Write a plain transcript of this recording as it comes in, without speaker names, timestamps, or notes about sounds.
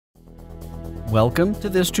Welcome to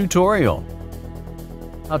this tutorial.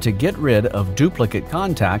 How to get rid of duplicate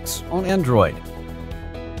contacts on Android.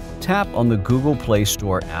 Tap on the Google Play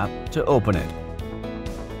Store app to open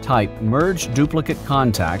it. Type Merge Duplicate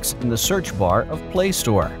Contacts in the search bar of Play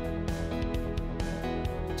Store.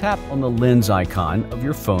 Tap on the lens icon of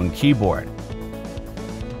your phone keyboard.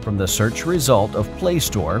 From the search result of Play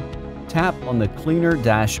Store, tap on the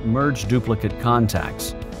Cleaner-Merge Duplicate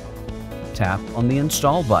Contacts. Tap on the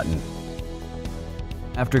Install button.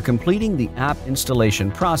 After completing the app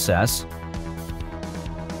installation process,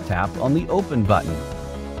 tap on the Open button.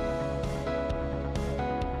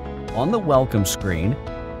 On the Welcome screen,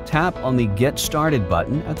 tap on the Get Started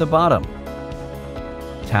button at the bottom.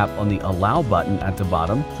 Tap on the Allow button at the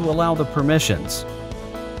bottom to allow the permissions.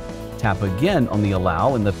 Tap again on the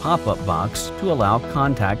Allow in the pop-up box to allow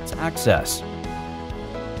contacts access.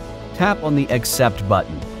 Tap on the Accept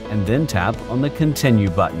button and then tap on the Continue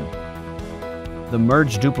button. The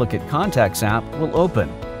Merge Duplicate Contacts app will open.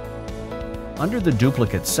 Under the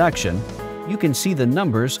Duplicates section, you can see the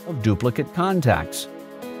numbers of duplicate contacts.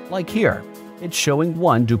 Like here, it's showing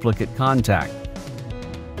one duplicate contact.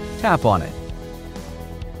 Tap on it.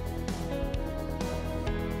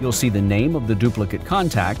 You'll see the name of the duplicate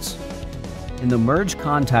contacts. In the Merge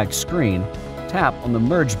Contacts screen, tap on the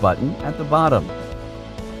Merge button at the bottom.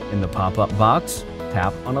 In the pop-up box,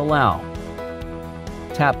 tap on Allow.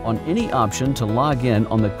 Tap on any option to log in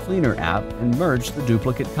on the Cleaner app and merge the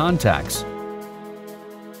duplicate contacts.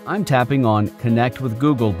 I'm tapping on Connect with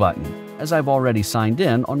Google button, as I've already signed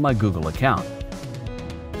in on my Google account.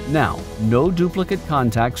 Now, no duplicate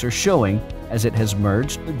contacts are showing as it has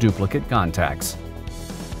merged the duplicate contacts.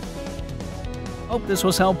 Hope this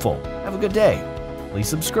was helpful. Have a good day. Please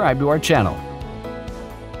subscribe to our channel.